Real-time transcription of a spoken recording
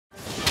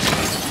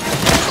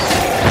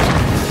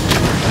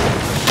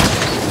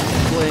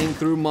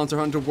through Monster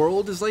Hunter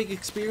World is like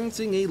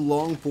experiencing a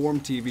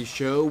long-form TV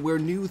show where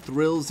new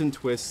thrills and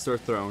twists are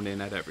thrown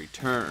in at every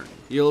turn.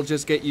 You'll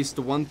just get used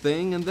to one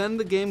thing, and then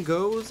the game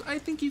goes, I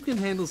think you can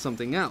handle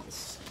something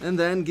else, and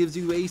then gives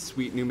you a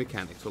sweet new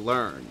mechanic to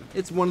learn.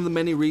 It's one of the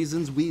many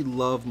reasons we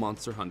love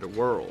Monster Hunter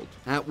World.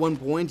 At one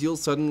point, you'll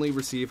suddenly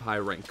receive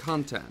high-rank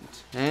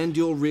content, and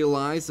you'll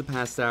realize the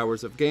past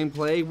hours of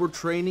gameplay were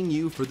training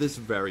you for this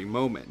very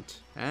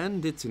moment.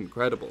 And it's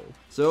incredible.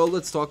 So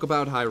let's talk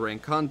about high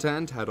rank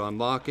content, how to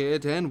unlock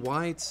it, and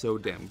why it's so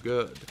damn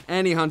good.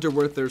 Any hunter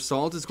worth their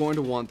salt is going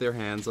to want their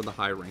hands on the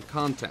high rank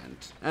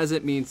content, as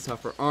it means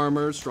tougher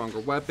armor,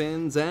 stronger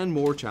weapons, and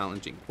more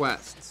challenging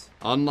quests.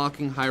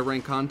 Unlocking high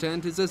rank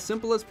content is as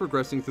simple as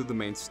progressing through the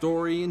main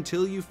story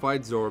until you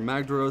fight Zorah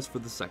Magdaros for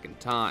the second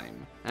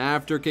time.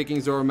 After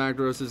kicking Zorah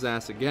Magdaros'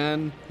 ass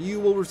again,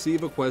 you will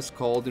receive a quest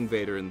called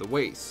Invader in the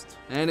Waste,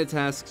 and it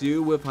tasks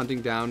you with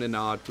hunting down an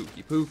odd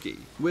Pukei-Pukei.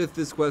 With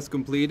this quest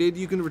completed,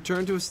 you can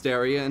return to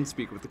Asteria and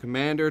speak with the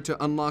commander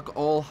to unlock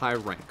all high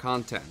rank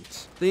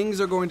content.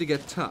 Things are going to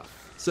get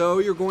tough, so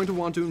you're going to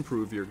want to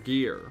improve your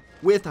gear.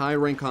 With high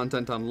rank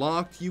content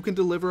unlocked, you can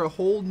deliver a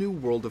whole new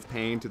world of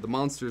pain to the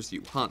monsters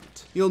you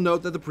hunt. You'll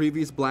note that the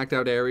previous blacked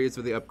out areas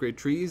of the upgrade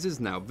trees is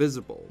now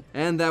visible,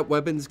 and that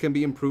weapons can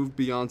be improved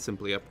beyond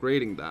simply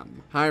upgrading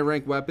them. High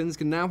rank weapons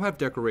can now have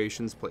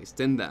decorations placed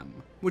in them,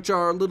 which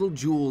are little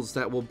jewels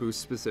that will boost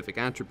specific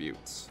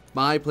attributes.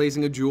 By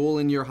placing a jewel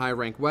in your high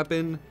rank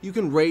weapon, you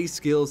can raise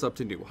skills up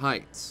to new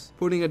heights.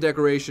 Putting a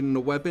decoration in a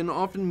weapon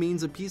often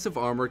means a piece of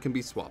armor can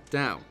be swapped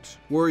out.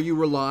 Were you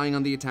relying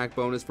on the attack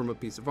bonus from a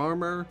piece of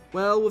armor?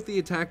 Well, with the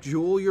attack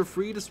jewel, you're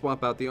free to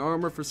swap out the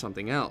armor for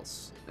something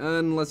else,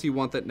 unless you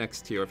want that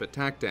next tier of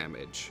attack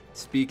damage.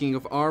 Speaking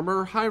of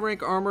armor, high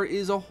rank armor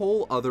is a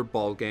whole other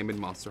ballgame in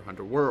Monster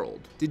Hunter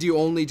World. Did you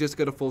only just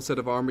get a full set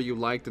of armor you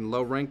liked in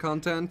low rank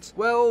content?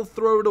 Well,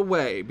 throw it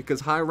away, because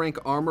high rank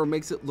armor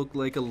makes it look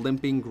like a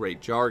limping Great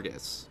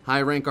Jargus.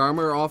 High rank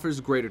armor offers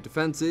greater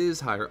defenses,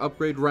 higher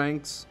upgrade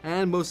ranks,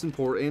 and most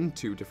important,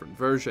 2 different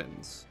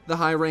versions. The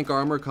high rank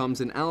armor comes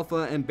in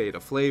alpha and beta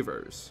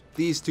flavors.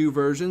 These 2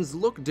 versions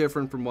look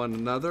different from one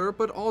another,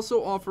 but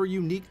also offer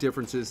unique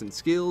differences in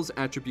skills,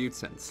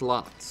 attributes, and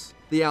slots.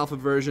 The alpha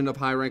version of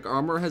high rank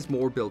armor has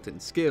more built-in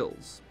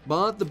skills,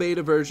 but the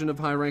beta version of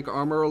high rank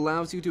armor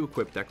allows you to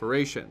equip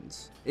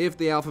decorations. If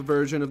the alpha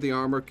version of the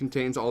armor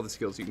contains all the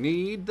skills you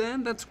need,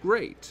 then that's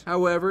great.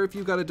 However, if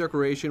you've got a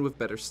decoration with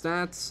better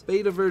stats,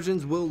 beta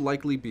versions will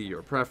likely be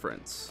your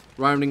preference.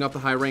 Rounding up the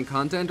high rank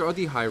content are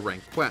the high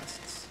rank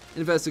quests.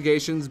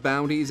 Investigations,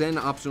 bounties, and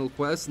optional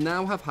quests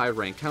now have high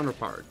rank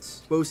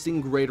counterparts, boasting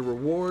greater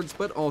rewards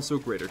but also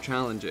greater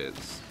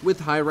challenges. With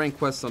high rank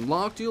quests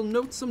unlocked, you'll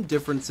note some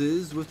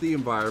differences with the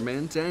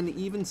environment and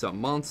even some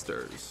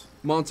monsters.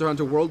 Monster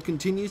Hunter World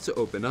continues to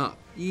open up,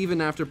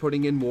 even after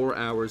putting in more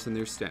hours in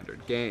their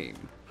standard game.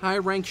 High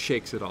rank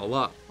shakes it all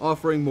up,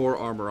 offering more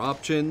armor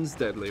options,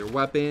 deadlier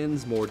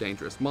weapons, more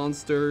dangerous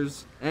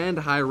monsters, and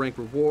high rank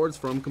rewards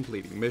from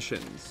completing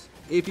missions.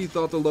 If you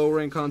thought the low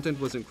rank content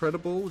was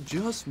incredible,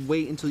 just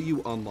wait until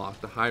you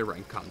unlock the high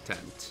rank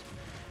content.